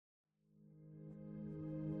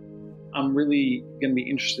I'm really going to be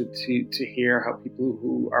interested to hear how people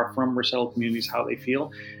who are from resettled communities, how they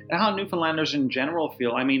feel, and how Newfoundlanders in general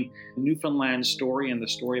feel. I mean, Newfoundland's story and the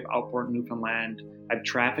story of Outport Newfoundland, I've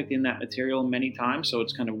trafficked in that material many times, so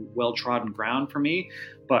it's kind of well-trodden ground for me.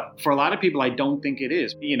 But for a lot of people, I don't think it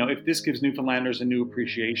is. You know, if this gives Newfoundlanders a new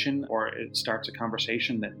appreciation or it starts a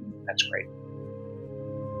conversation, then that's great.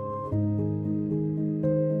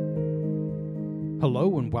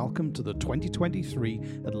 Hello and welcome to the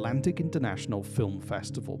 2023 Atlantic International Film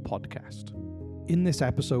Festival podcast. In this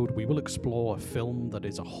episode, we will explore a film that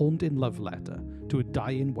is a haunting love letter to a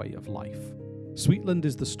dying way of life. Sweetland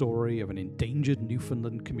is the story of an endangered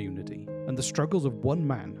Newfoundland community and the struggles of one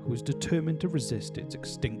man who is determined to resist its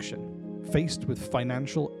extinction. Faced with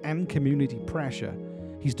financial and community pressure,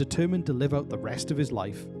 he's determined to live out the rest of his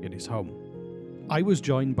life in his home. I was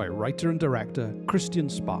joined by writer and director Christian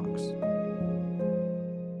Sparks.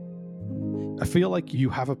 I feel like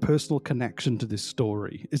you have a personal connection to this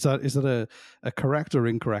story. Is that a correct or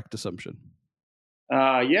incorrect assumption?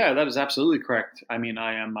 Yeah, that is absolutely correct. I mean,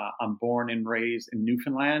 I'm born and raised in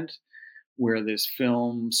Newfoundland, where this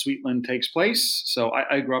film Sweetland takes place. So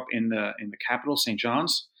I grew up in the capital, St.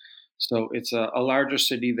 John's. So it's a larger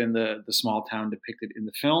city than the small town depicted in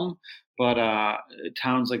the film. But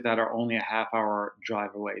towns like that are only a half-hour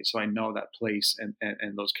drive away. So I know that place and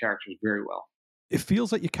those characters very well. It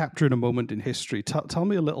feels like you're capturing a moment in history. Tell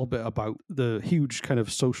me a little bit about the huge kind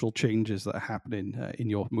of social changes that are happening in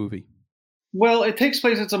your movie. Well, it takes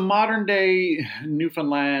place. It's a modern day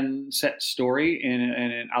Newfoundland set story in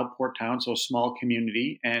an outport town, so a small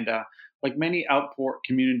community. And like many outport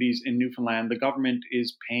communities in Newfoundland, the government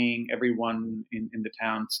is paying everyone in the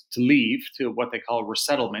towns to leave to what they call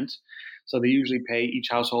resettlement. So they usually pay each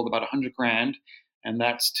household about $100,000. And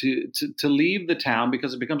that's to leave the town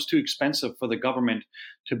because it becomes too expensive for the government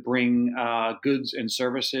to bring goods and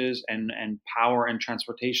services and power and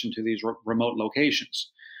transportation to these remote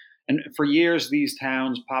locations. And for years, these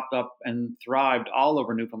towns popped up and thrived all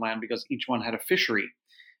over Newfoundland because each one had a fishery.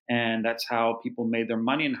 And that's how people made their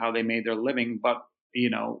money and how they made their living. But,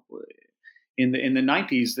 you know, in the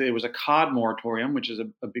 90s, there was a cod moratorium, which is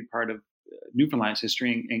a big part of Newfoundland's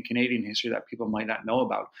history and Canadian history that people might not know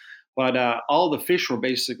about. But all the fish were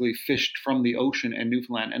basically fished from the ocean in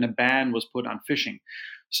Newfoundland, and a ban was put on fishing.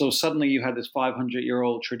 So suddenly you had this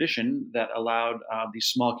 500-year-old tradition that allowed these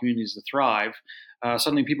small communities to thrive.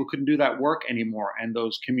 Suddenly people couldn't do that work anymore, and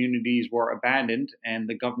those communities were abandoned, and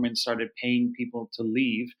the government started paying people to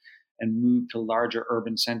leave and move to larger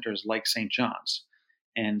urban centers like St. John's.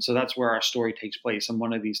 And so that's where our story takes place, in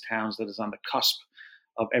one of these towns that is on the cusp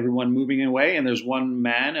of everyone moving away. And there's a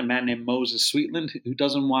man named Moses Sweetland, who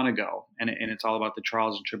doesn't want to go. And it's all about the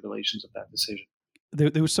trials and tribulations of that decision.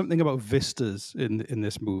 There was something about vistas in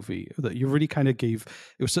this movie that you really kind of gave.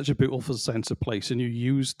 It was such a beautiful sense of place, and you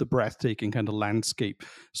used the breathtaking kind of landscape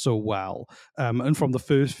so well. And from the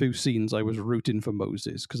first few scenes, I was rooting for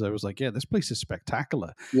Moses because I was like, yeah, this place is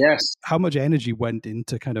spectacular. Yes. How much energy went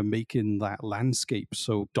into kind of making that landscape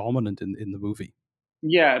so dominant in the movie?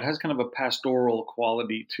 Yeah, it has kind of a pastoral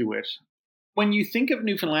quality to it. When you think of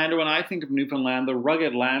Newfoundland, or when I think of Newfoundland, the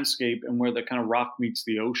rugged landscape and where the kind of rock meets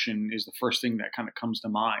the ocean is the first thing that kind of comes to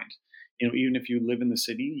mind. You know, even if you live in the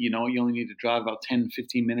city, you know, you only need to drive about 10,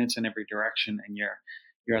 15 minutes in every direction and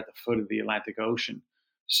you're at the foot of the Atlantic Ocean.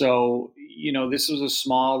 So, you know, this was a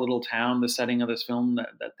small little town, the setting of this film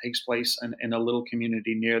that takes place in a little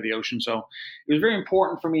community near the ocean. So it was very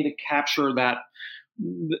important for me to capture that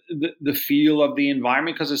the feel of the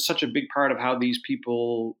environment, because it's such a big part of how these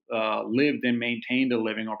people lived and maintained a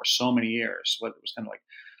living over so many years. Whether it was kind of like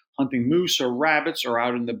hunting moose or rabbits or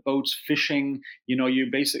out in the boats fishing, you know, you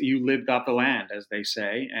lived off the land, as they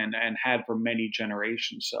say, and had for many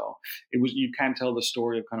generations. So you can't tell the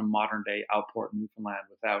story of kind of modern day Outport Newfoundland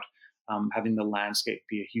without having the landscape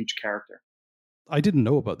be a huge character. I didn't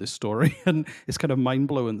know about this story, and it's kind of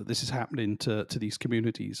mind-blowing that this is happening to these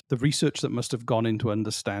communities. The research that must have gone into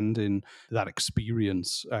understanding that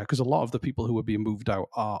experience, because a lot of the people who are being moved out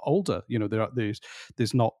are older. You know,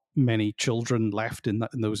 there's not many children left in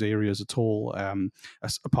those areas at all,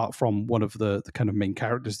 apart from one of the kind of main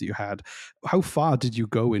characters that you had. How far did you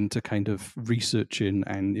go into kind of researching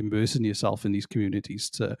and immersing yourself in these communities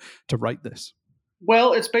to write this?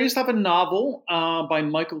 Well, it's based off a novel by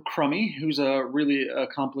Michael Crummy, who's a really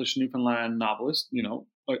accomplished Newfoundland novelist. You know,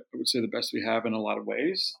 I would say the best we have in a lot of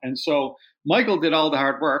ways. And so Michael did all the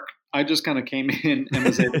hard work. I just kind of came in and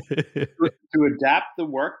was able to adapt the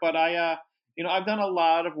work. But I've done a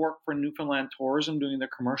lot of work for Newfoundland Tourism, doing their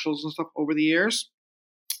commercials and stuff over the years,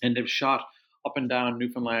 and have shot up and down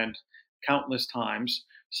Newfoundland countless times.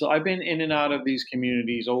 So I've been in and out of these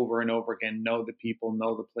communities over and over again, know the people,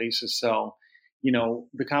 know the places. So,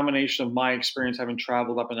 the combination of my experience having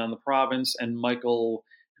traveled up and down the province, and Michael,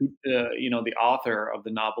 who, the author of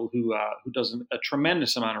the novel, who does a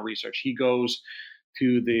tremendous amount of research. He goes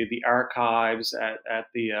to the archives at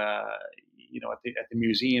the at the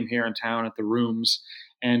museum here in town, at the rooms,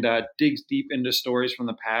 and digs deep into stories from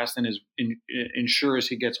the past, and ensures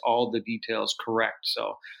he gets all the details correct.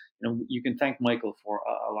 So, you can thank Michael for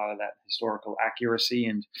a lot of that historical accuracy.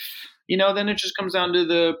 And then it just comes down to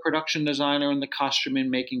the production designer and the costumer,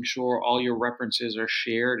 making sure all your references are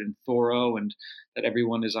shared and thorough, and that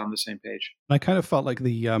everyone is on the same page. I kind of felt like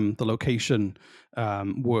the location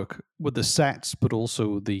work with the sets, but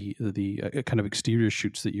also the kind of exterior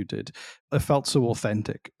shoots that you did, it felt so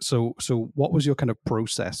authentic. So what was your kind of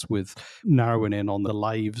process with narrowing in on the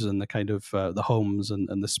lives and the kind of the homes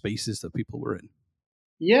and the spaces that people were in?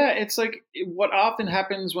 Yeah, it's like what often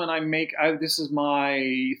happens when this is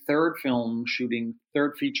my third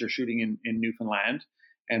feature shooting in Newfoundland,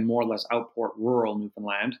 and more or less outport rural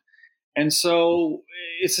Newfoundland. And so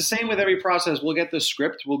it's the same with every process. We'll get the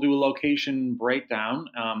script, we'll do a location breakdown,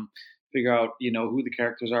 figure out, who the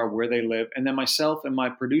characters are, where they live. And then myself and my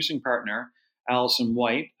producing partner, Allison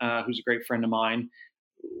White, who's a great friend of mine,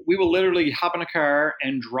 we will literally hop in a car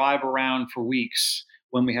and drive around for weeks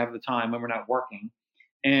when we have the time, when we're not working,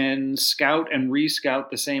 and scout and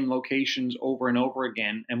rescout the same locations over and over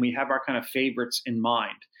again. And we have our kind of favorites in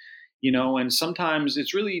mind, and sometimes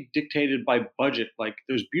it's really dictated by budget. Like,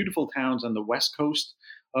 there's beautiful towns on the west coast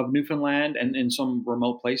of Newfoundland and in some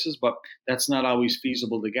remote places, but that's not always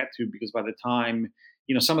feasible to get to, because by the time,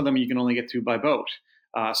 some of them you can only get to by boat.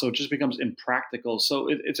 So it just becomes impractical. So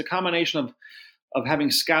it's a combination of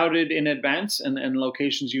having scouted in advance, and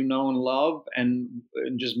locations and love, and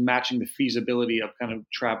just matching the feasibility of kind of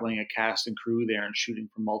traveling a cast and crew there and shooting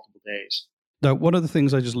for multiple days. Now, one of the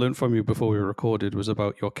things I just learned from you before we recorded was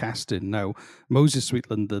about your casting. Now, Moses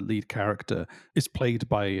Sweetland, the lead character, is played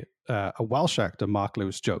by a Welsh actor, Mark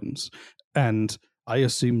Lewis Jones, and I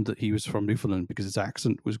assumed that he was from Newfoundland because his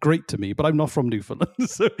accent was great to me, but I'm not from Newfoundland.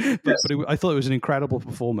 Yes. I thought it was an incredible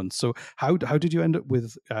performance. So how did you end up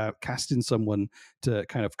with casting someone to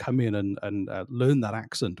kind of come in and learn that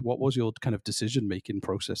accent? What was your kind of decision-making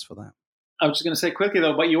process for that? I was just going to say quickly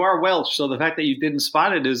though, but you are Welsh, so the fact that you didn't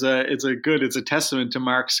spot it it's a testament to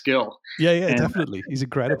Mark's skill. Yeah, And definitely. He's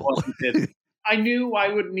incredible. well, he did. I knew I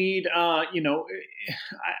would need, I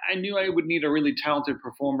knew I would need a really talented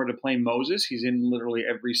performer to play Moses. He's in literally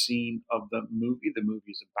every scene of the movie. The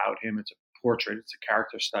movie is about him. It's a portrait. It's a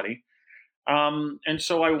character study. And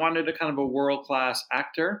so I wanted a kind of a world class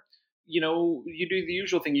actor. You do the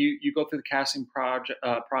usual thing. You go through the casting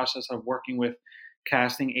process of working with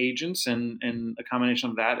casting agents, and a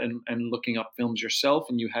combination of that, and looking up films yourself,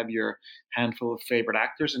 and you have your handful of favorite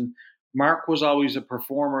actors. And Mark was always a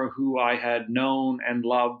performer who I had known and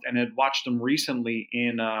loved, and had watched him recently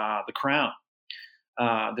in The Crown.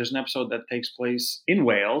 There's an episode that takes place in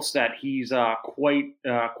Wales that he's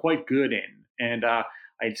quite good in, and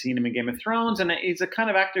I'd seen him in Game of Thrones, and he's a kind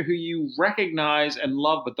of actor who you recognize and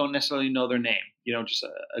love, but don't necessarily know their name. Just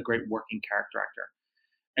a great working character actor.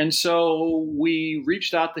 And so we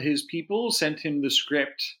reached out to his people, sent him the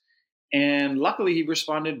script, and luckily he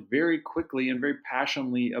responded very quickly and very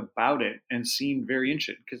passionately about it, and seemed very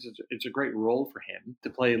interested, because it's a great role for him to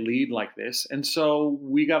play a lead like this. And so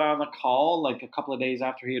we got on a call like a couple of days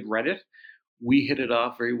after he had read it. We hit it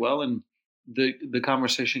off very well, and the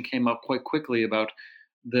conversation came up quite quickly about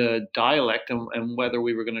the dialect, and whether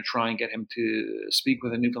we were going to try and get him to speak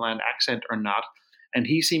with a Newfoundland accent or not. And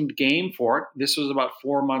he seemed game for it. This was about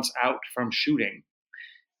 4 months out from shooting.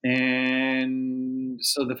 And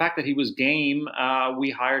so the fact that he was game, we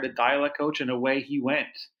hired a dialect coach, and away he went.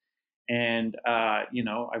 And,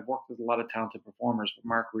 I've worked with a lot of talented performers, but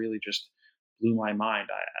Mark really just blew my mind.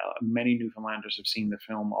 Many Newfoundlanders have seen the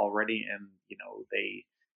film already, and,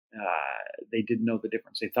 they didn't know the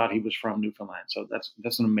difference. They thought he was from Newfoundland. So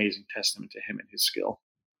that's an amazing testament to him and his skill.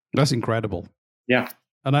 That's incredible. Yeah.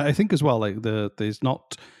 And I think as well, like there's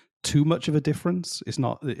not too much of a difference. It's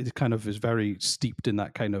not. It kind of is very steeped in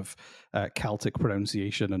that kind of Celtic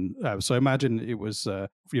pronunciation, and so I imagine it was,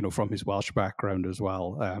 from his Welsh background as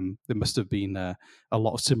well. There must have been a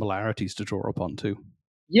lot of similarities to draw upon too.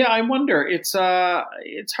 Yeah, I wonder. It's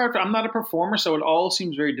hard. I'm not a performer, so it all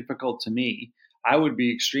seems very difficult to me. I would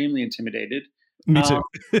be extremely intimidated. Me too.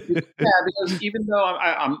 Yeah, because even though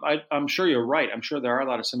I'm sure you're right. I'm sure there are a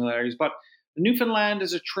lot of similarities, but Newfoundland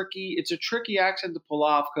is it's a tricky accent to pull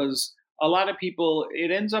off, because a lot of people,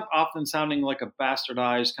 it ends up often sounding like a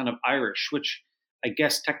bastardized kind of Irish, which I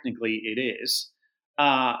guess technically it is.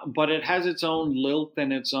 but it has its own lilt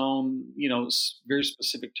and its own, very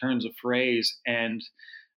specific turns of phrase. And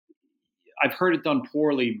I've heard it done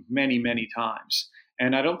poorly many, many times.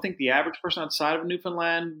 And I don't think the average person outside of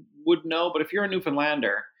Newfoundland would know. But if you're a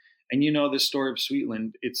Newfoundlander and you know this story of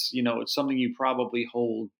Sweetland, it's something you probably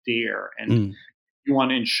hold dear, and Mm, you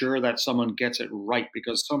want to ensure that someone gets it right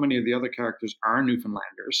because so many of the other characters are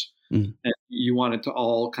Newfoundlanders, mm. and you want it to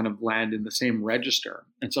all kind of land in the same register.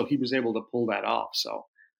 And so he was able to pull that off. So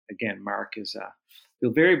again, Mark is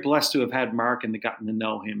feel very blessed to have had Mark and gotten to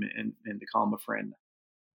know him and to call him a friend.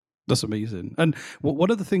 That's amazing. And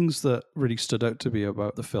one of the things that really stood out to me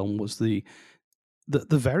about the film was the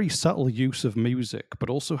very subtle use of music,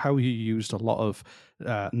 but also how he used a lot of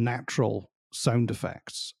natural sound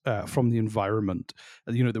effects from the environment.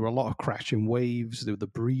 There were a lot of crashing waves, there were the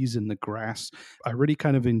breeze in the grass. I really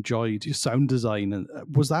kind of enjoyed your sound design. And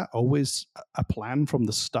was that always a plan from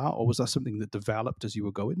the start, or was that something that developed as you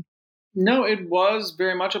were going? No, it was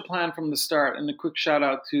very much a plan from the start. And a quick shout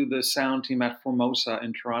out to the sound team at Formosa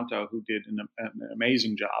in Toronto, who did an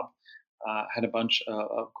amazing job. Had a bunch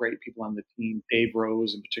of great people on the team. Dave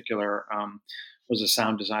Rose, in particular, was a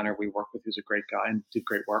sound designer we worked with, who's a great guy and did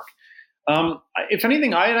great work. If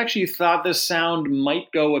anything, I had actually thought this sound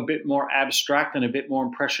might go a bit more abstract and a bit more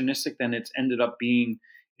impressionistic than it's ended up being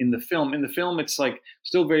in the film. In the film, it's like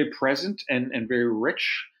still very present and very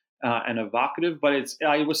rich and evocative, but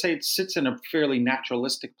I would say it sits in a fairly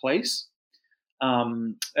naturalistic place.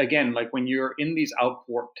 Again, like when you're in these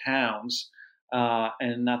outport towns,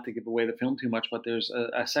 and not to give away the film too much, but there's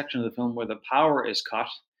a section of the film where the power is cut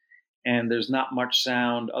and there's not much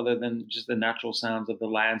sound other than just the natural sounds of the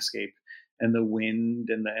landscape and the wind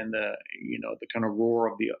and the the kind of roar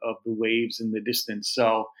of the waves in the distance.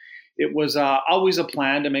 So it was always a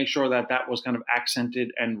plan to make sure that that was kind of accented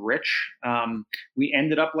and rich. We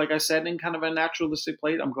ended up, like I said, in kind of a naturalistic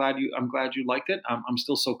place. I'm glad you liked it. I'm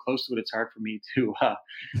still so close to it; it's hard for me to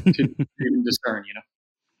even discern.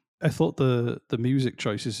 I thought the music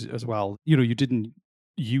choices as well. You didn't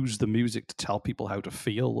use the music to tell people how to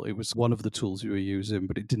feel. It was one of the tools you were using,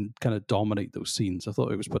 but it didn't kind of dominate those scenes. I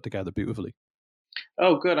thought it was put together beautifully.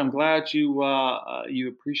 Oh, good. I'm glad you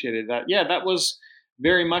appreciated that. Yeah, that was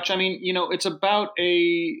very much. I mean,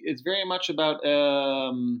 it's very much about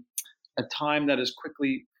a time that is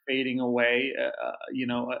quickly fading away.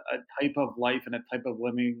 A type of life and a type of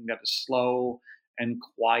living that is slow and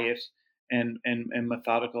quiet and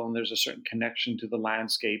methodical, and there's a certain connection to the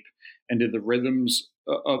landscape and to the rhythms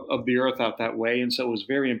of the earth out that way. And so it was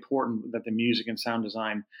very important that the music and sound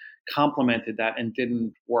design complemented that and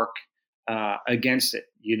didn't work against it.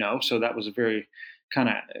 So that was a very kind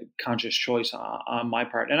of conscious choice on my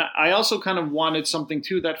part. And I also kind of wanted something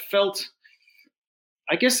too that felt,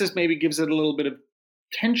 I guess this maybe gives it a little bit of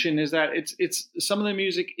tension, is that it's some of the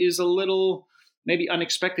music is a little maybe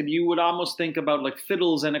unexpected. You would almost think about like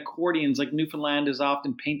fiddles and accordions. Like Newfoundland is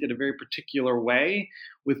often painted a very particular way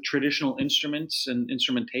with traditional instruments and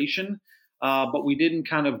instrumentation, but we didn't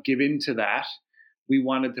kind of give in to that. We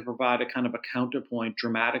wanted to provide a kind of a counterpoint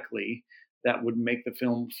dramatically that would make the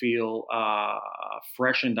film feel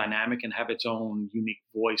fresh and dynamic and have its own unique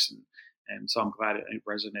voice. And so I'm glad it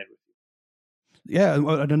resonated with you. Yeah,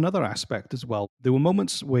 and another aspect as well. There were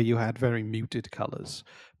moments where you had very muted colors,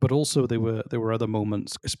 but also there were other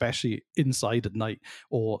moments, especially inside at night,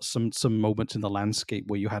 or some moments in the landscape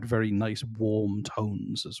where you had very nice warm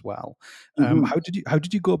tones as well. Mhm. How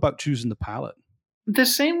did you go about choosing the palette? The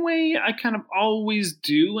same way I kind of always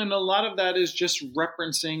do, and a lot of that is just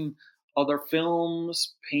referencing other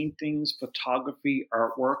films, paintings, photography,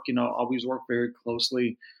 artwork. Always work very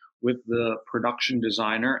closely with the production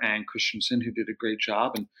designer Anne Christensen, who did a great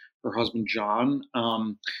job, and her husband John.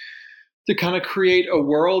 To kind of create a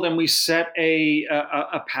world, and we set a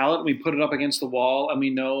palette, we put it up against the wall, and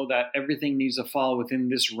we know that everything needs to fall within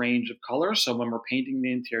this range of colors. So when we're painting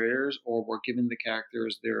the interiors or we're giving the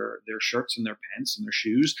characters their shirts and their pants and their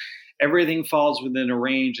shoes, everything falls within a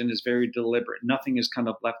range and is very deliberate. Nothing is kind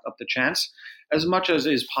of left up to chance, as much as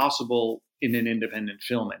is possible in an independent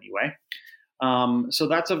film anyway. So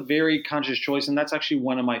that's a very conscious choice, and that's actually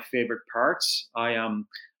one of my favorite parts.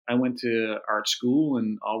 I went to art school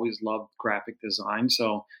and always loved graphic design.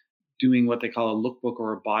 So doing what they call a lookbook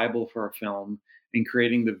or a bible for a film and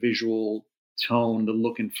creating the visual tone, the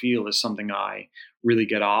look and feel is something I really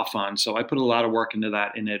get off on. So I put a lot of work into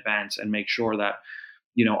that in advance and make sure that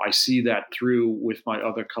I see that through with my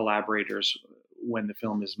other collaborators when the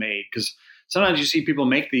film is made. Because sometimes you see people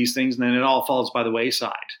make these things and then it all falls by the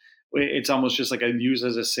wayside. It's almost just like used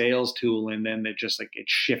as a sales tool, and then it just like it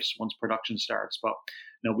shifts once production starts. But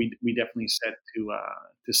no, we definitely set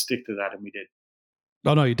to stick to that, and we did.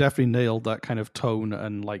 Oh no, you definitely nailed that kind of tone,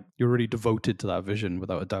 and like you're really devoted to that vision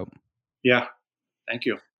without a doubt. Yeah, thank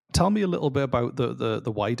you. Tell me a little bit about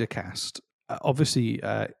the wider cast. Obviously,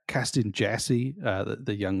 casting Jesse,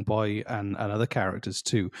 the young boy, and other characters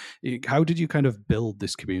too. How did you kind of build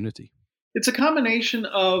this community? It's a combination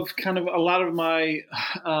of kind of a lot of my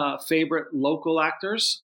favorite local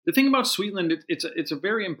actors. The thing about Sweetland, it's a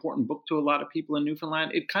very important book to a lot of people in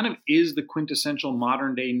Newfoundland. It kind of is the quintessential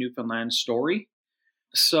modern day Newfoundland story.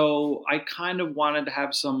 So I kind of wanted to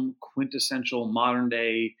have some quintessential modern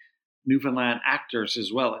day Newfoundland actors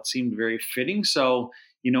as well. It seemed very fitting. So,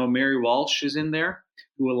 Mary Walsh is in there,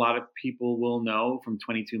 who a lot of people will know from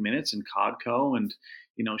 22 Minutes and Codco. And,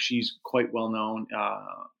 she's quite well known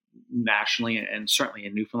nationally and certainly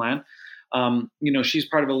in Newfoundland. She's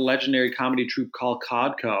part of a legendary comedy troupe called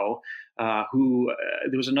Codco,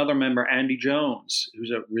 there was another member, Andy Jones,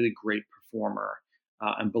 who's a really great performer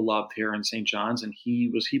and beloved here in St. John's, and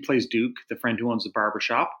he plays Duke, the friend who owns the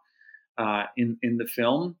barbershop in the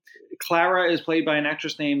film. Clara is played by an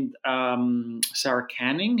actress named Sarah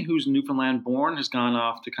Canning, who's Newfoundland born, has gone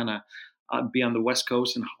off to kind of be on the West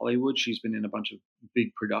Coast in Hollywood. She's been in a bunch of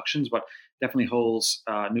big productions, but definitely holds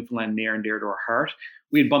Newfoundland near and dear to her heart.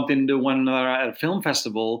 We had bumped into one another at a film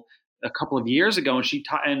festival a couple of years ago, and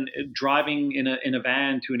and driving in a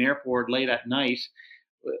van to an airport late at night,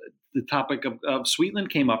 the topic of Sweetland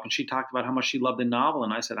came up, and she talked about how much she loved the novel.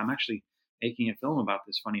 And I said, I'm actually making a film about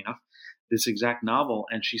this, funny enough, this exact novel.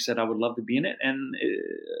 And she said, I would love to be in it. And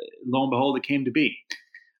lo and behold, it came to be.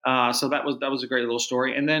 So that was a great little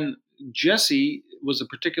story. And then Jesse was a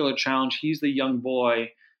particular challenge. He's the young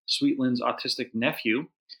boy, Sweetland's autistic nephew.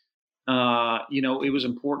 It was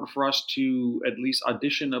important for us to at least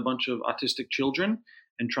audition a bunch of autistic children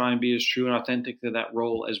and try and be as true and authentic to that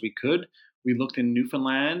role as we could. We looked in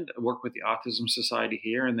Newfoundland, worked with the Autism Society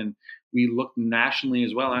here, and then we looked nationally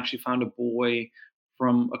as well. I actually found a boy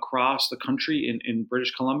from across the country in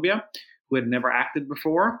British Columbia who had never acted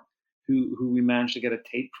before, who we managed to get a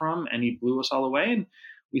tape from, and he blew us all away. And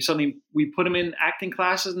we put him in acting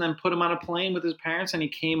classes and then put him on a plane with his parents, and he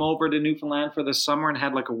came over to Newfoundland for the summer and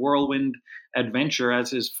had like a whirlwind adventure as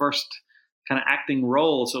his first kind of acting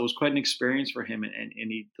role. So it was quite an experience for him, and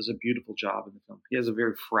he does a beautiful job in the film. He has a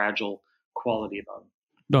very fragile quality about him.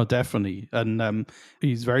 No, definitely. And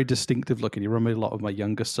he's very distinctive looking. He reminds me a lot of my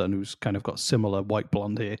youngest son, who's kind of got similar white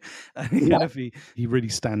blonde hair. And Yeah. he really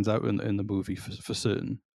stands out in the movie for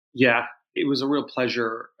certain. Yeah, it was a real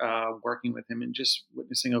pleasure working with him and just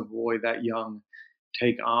witnessing a boy that young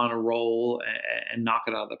take on a role and knock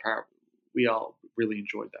it out of the park. We all really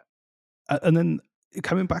enjoyed that. And then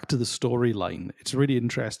coming back to the storyline, it's really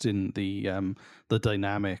interesting the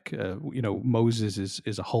dynamic. Moses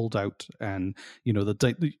is a holdout, and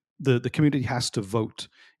the community has to vote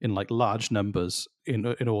in like large numbers in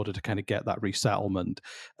order to kind of get that resettlement.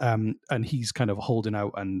 And he's kind of holding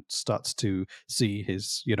out and starts to see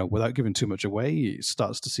his, without giving too much away, he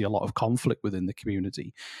starts to see a lot of conflict within the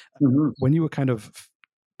community. Mm-hmm. When you were kind of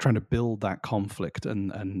trying to build that conflict,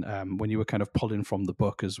 and when you were kind of pulling from the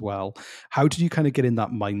book as well, how did you kind of get in that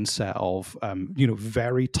mindset of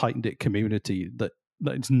very tight knit community that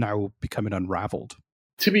it's now becoming unraveled?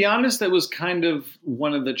 To be honest, that was kind of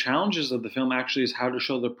one of the challenges of the film, actually, is how to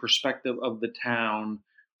show the perspective of the town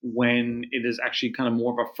when it is actually kind of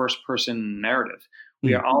more of a first person narrative.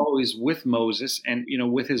 We are always with Moses and,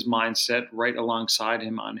 with his mindset right alongside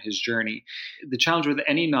him on his journey. The challenge with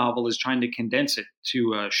any novel is trying to condense it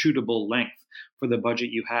to a shootable length for the budget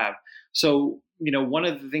you have. So, one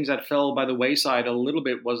of the things that fell by the wayside a little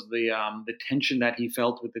bit was the tension that he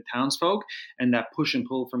felt with the townsfolk, and that push and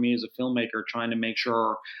pull for me as a filmmaker, trying to make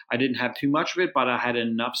sure I didn't have too much of it, but I had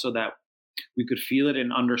enough so that we could feel it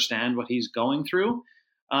and understand what he's going through.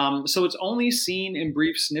 So it's only seen in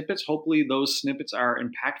brief snippets. Hopefully, those snippets are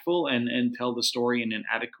impactful and tell the story in an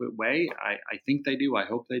adequate way. I think they do. I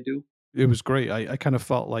hope they do. It was great. I kind of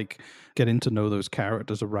felt like getting to know those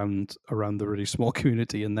characters around the really small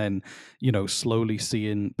community, and then slowly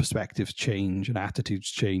seeing perspectives change and attitudes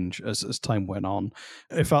change as time went on.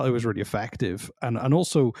 I felt it was really effective, and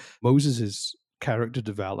also Moses's character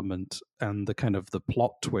development and the kind of the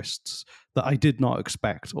plot twists that I did not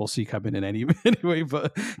expect or see coming in any anyway,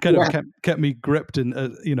 but kind of kept me gripped in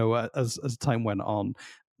as time went on.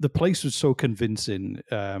 The place was so convincing,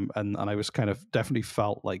 and I was kind of definitely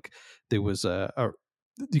felt like there was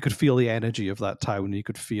you could feel the energy of that town. You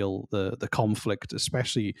could feel the conflict,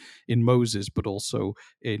 especially in Moses, but also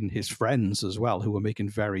in his friends as well, who were making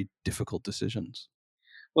very difficult decisions.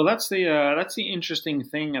 Well, that's the interesting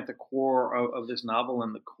thing at the core of this novel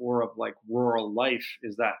and the core of like rural life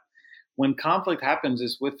is that when conflict happens,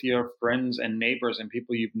 it's with your friends and neighbors and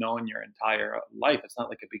people you've known your entire life. It's not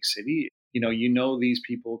like a big city. You know these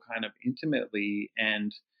people kind of intimately,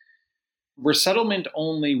 and resettlement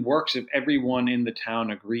only works if everyone in the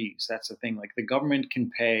town agrees. That's the thing. Like the government can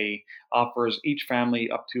pay, offers each family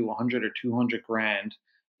up to 100 or 200 grand,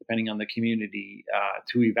 depending on the community,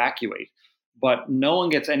 to evacuate. But no one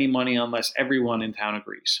gets any money unless everyone in town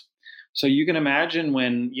agrees. So you can imagine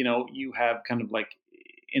when you have kind of like,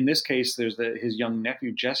 in this case, there's his young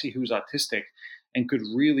nephew Jesse who's autistic and could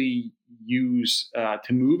really use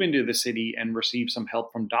to move into the city and receive some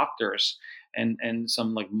help from doctors and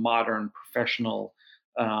some like modern professional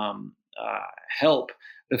help.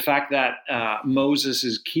 The fact that Moses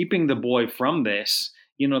is keeping the boy from this,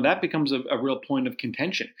 that becomes a real point of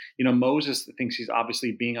contention. Moses thinks he's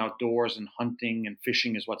obviously being outdoors and hunting and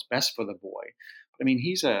fishing is what's best for the boy. But I mean,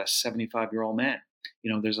 he's a 75-year-old man.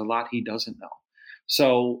 There's a lot he doesn't know.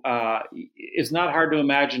 So it's not hard to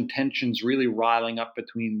imagine tensions really riling up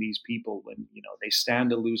between these people when they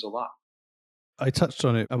stand to lose a lot. I touched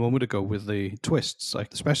on it a moment ago with the twists,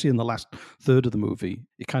 like especially in the last third of the movie.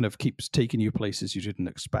 It kind of keeps taking you places you didn't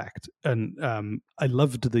expect, and I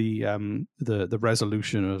loved the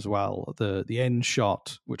resolution as well. The end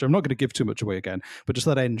shot, which I'm not going to give too much away again, but just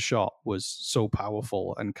that end shot was so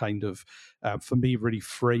powerful and kind of for me really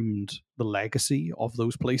framed the legacy of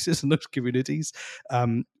those places and those communities.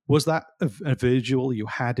 Was that a visual you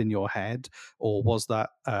had in your head, or was that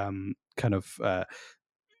kind of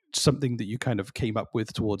something that you kind of came up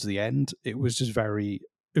with towards the end? It was just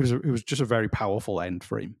it was just a very powerful end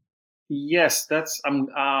frame. Yes, that's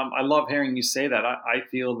I love hearing you say that. I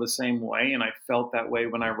feel the same way, and I felt that way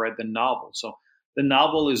when I read the novel. So the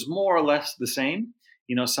novel is more or less the same.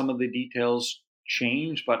 Some of the details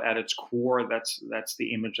change, but at its core, that's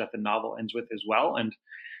the image that the novel ends with as well. And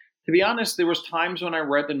to be honest, there was times when I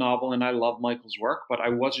read the novel and I love Michael's work, but I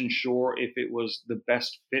wasn't sure if it was the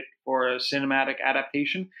best fit for a cinematic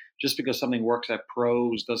adaptation. Just because something works at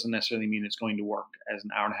prose doesn't necessarily mean it's going to work as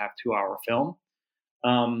an hour and a half, 2 hour film.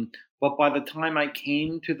 Um, but by the time I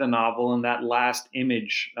came to the novel and that last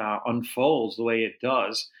image unfolds the way it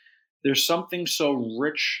does, there's something so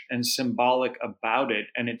rich and symbolic about it,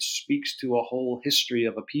 and it speaks to a whole history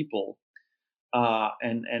of a people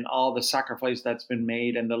and all the sacrifice that's been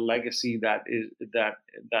made and the legacy that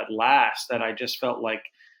lasts. That I just felt like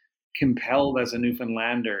compelled as a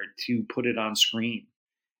Newfoundlander to put it on screen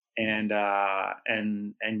and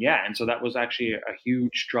yeah, and so that was actually a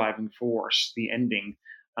huge driving force. The ending,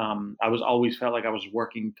 I was always felt like I was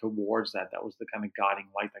working towards that. That was the kind of guiding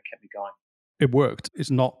light that kept me going. It worked.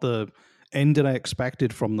 It's not the ending I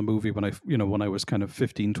expected from the movie when I was kind of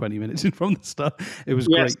 15, 20 minutes in from the start. It was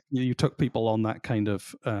Yes. great. You took people on that kind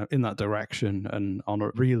of in that direction and on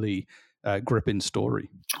a really gripping story.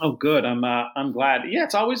 Oh, good. I'm glad. Yeah,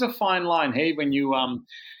 it's always a fine line. Hey, when you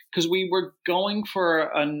because we were going for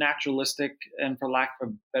a naturalistic and, for lack of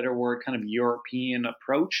a better word, kind of European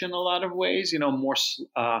approach in a lot of ways. More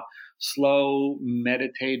slow,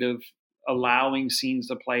 meditative, allowing scenes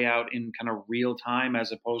to play out in kind of real time,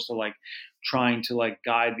 as opposed to like trying to like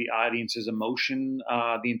guide the audience's emotion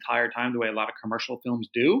the entire time, the way a lot of commercial films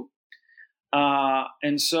do.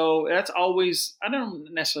 And so that's always, I don't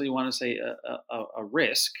necessarily want to say a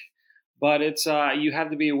risk, but it's you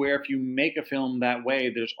have to be aware if you make a film that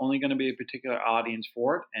way, there's only going to be a particular audience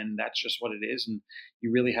for it, and that's just what it is. And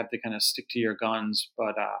you really have to kind of stick to your guns.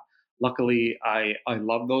 But luckily, I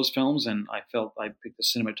love those films, and I felt I picked a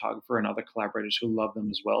cinematographer and other collaborators who love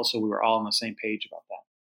them as well. So we were all on the same page about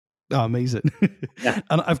that. Oh, amazing. Yeah.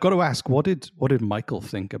 And I've got to ask, what did Michael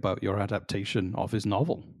think about your adaptation of his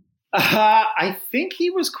novel? I think he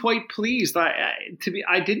was quite pleased.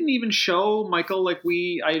 I didn't even show Michael like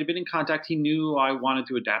I had been in contact. He knew I wanted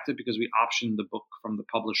to adapt it because we optioned the book from the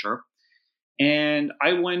publisher, and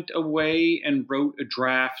I went away and wrote a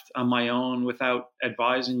draft on my own without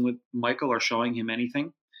advising with Michael or showing him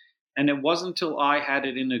anything. And it wasn't until I had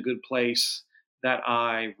it in a good place that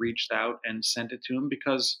I reached out and sent it to him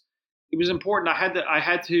because it was important. I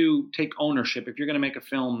had to take ownership. If you're going to make a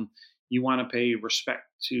film, you want to pay respect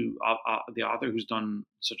to the author who's done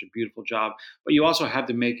such a beautiful job, but you also have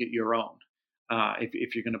to make it your own.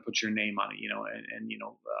 If you're going to put your name on it,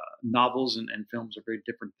 novels and films are very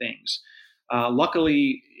different things.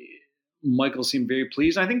 Luckily, Michael seemed very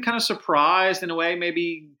pleased. I think kind of surprised in a way,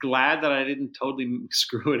 maybe glad that I didn't totally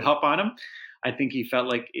screw it up on him. I think he felt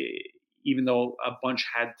like even though a bunch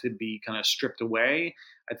had to be kind of stripped away,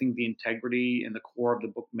 I think the integrity and the core of the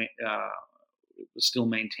book was still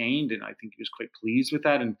maintained, and I think he was quite pleased with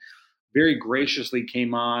that, and very graciously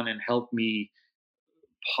came on and helped me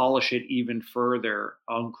polish it even further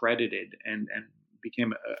uncredited, and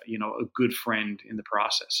became a good friend in the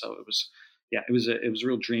process. So it was, yeah, it was a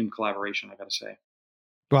real dream collaboration, I got to say.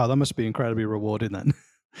 Wow, that must be incredibly rewarding then,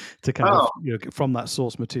 to kind of, Oh, from that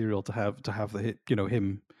source material to have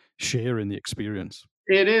him sharing the experience.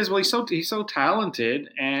 it is. Well, he's so talented,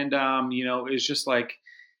 and it's just like,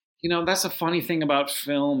 that's a funny thing about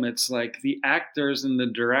film. It's like the actors and the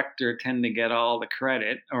director tend to get all the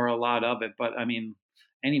credit or a lot of it, but I mean,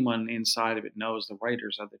 anyone inside of it knows the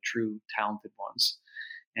writers are the true talented ones.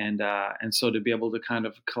 And so to be able to kind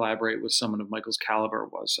of collaborate with someone of Michael's caliber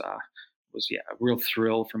was, yeah, a real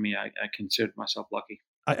thrill for me. I considered myself lucky.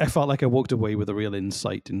 I felt like I walked away with a real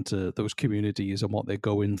insight into those communities and what they're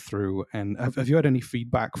going through. And have you had any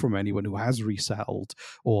feedback from anyone who has resettled,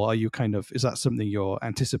 or are you is that something you're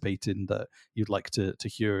anticipating that you'd like to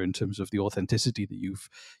hear in terms of the authenticity that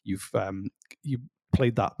you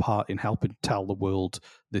played that part in helping tell the world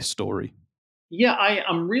this story? Yeah,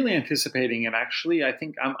 I'm really anticipating it. Actually, I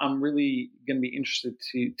think I'm really going to be interested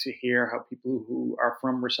to hear how people who are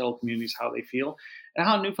from resettled communities, how they feel, and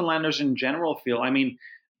how Newfoundlanders in general feel. I mean,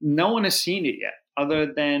 no one has seen it yet,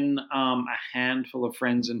 other than a handful of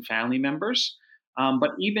friends and family members.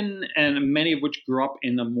 But even, and many of which grew up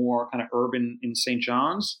in the more kind of urban in St.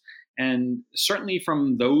 John's, and certainly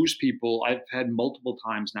from those people, I've had multiple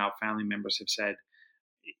times now. Family members have said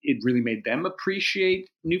it really made them appreciate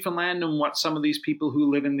Newfoundland and what some of these people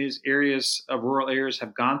who live in these areas, rural areas,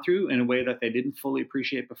 have gone through in a way that they didn't fully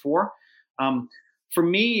appreciate before. Um, for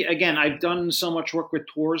me, again, I've done so much work with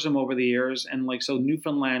tourism over the years, and like, so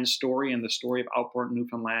Newfoundland's story and the story of Outport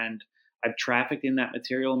Newfoundland, I've trafficked in that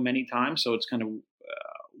material many times, so it's kind of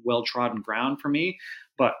well trodden ground for me.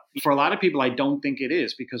 But for a lot of people, I don't think it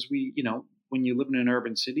is, because when you live in an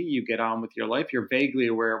urban city, you get on with your life. You're vaguely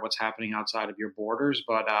aware of what's happening outside of your borders,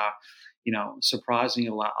 but surprisingly,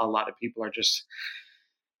 a lot of people are just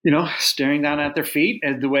staring down at their feet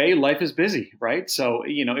as the way life is busy, right? So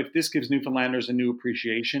if this gives Newfoundlanders a new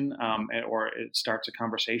appreciation, or it starts a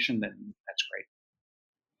conversation, then that's great.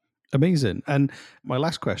 Amazing. And my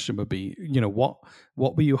last question would be, what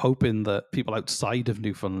were you hoping that people outside of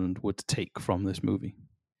Newfoundland would take from this movie?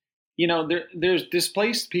 There's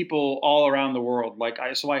displaced people all around the world.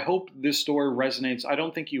 So I hope this story resonates. I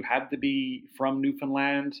don't think you have to be from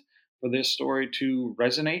Newfoundland for this story to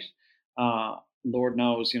resonate. Lord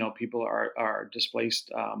knows, people are displaced,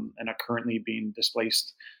 and are currently being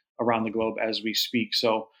displaced around the globe as we speak.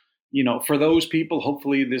 So, for those people,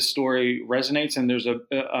 hopefully this story resonates, and there's a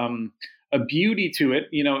beauty to it.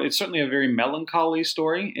 It's certainly a very melancholy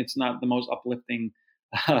story. It's not the most uplifting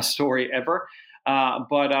story ever.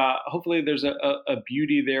 But hopefully there's a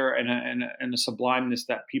beauty there, and a sublimeness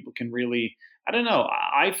that people can really, I don't know.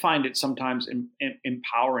 I find it sometimes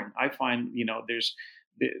empowering. I find, there's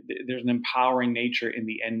an empowering nature in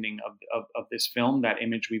the ending of this film. That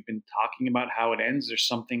image we've been talking about, how it ends. There's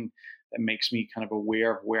something that makes me kind of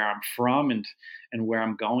aware of where I'm from and where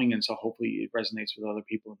I'm going. And so hopefully it resonates with other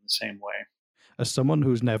people in the same way. As someone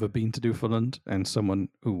who's never been to Newfoundland, and someone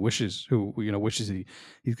who wishes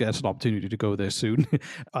he gets an opportunity to go there soon,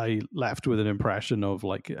 I left with an impression of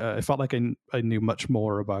I felt like I knew much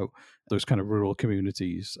more about those kind of rural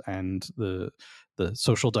communities and the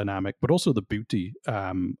social dynamic, but also the beauty,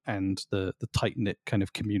 and the tight knit kind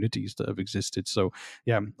of communities that have existed. So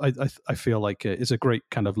yeah, I feel like it's a great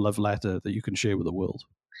kind of love letter that you can share with the world.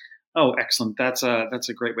 Oh, excellent. That's a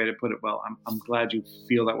great way to put it. Well, I'm glad you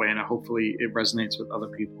feel that way, and hopefully it resonates with other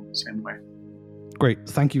people in the same way. Great.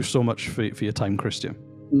 Thank you so much for your time, Christian.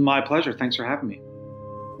 My pleasure. Thanks for having me.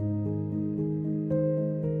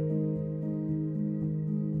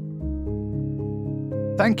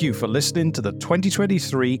 Thank you for listening to the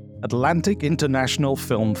 2023 Atlantic International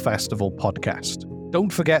Film Festival podcast.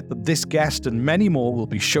 Don't forget that this guest and many more will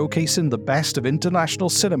be showcasing the best of international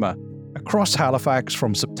cinema across Halifax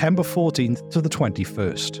from September 14th to the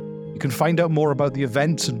 21st. You can find out more about the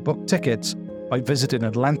events and book tickets by visiting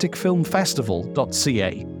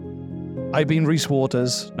atlanticfilmfestival.ca. I've been Rhys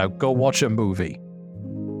Waters. Now go watch a movie.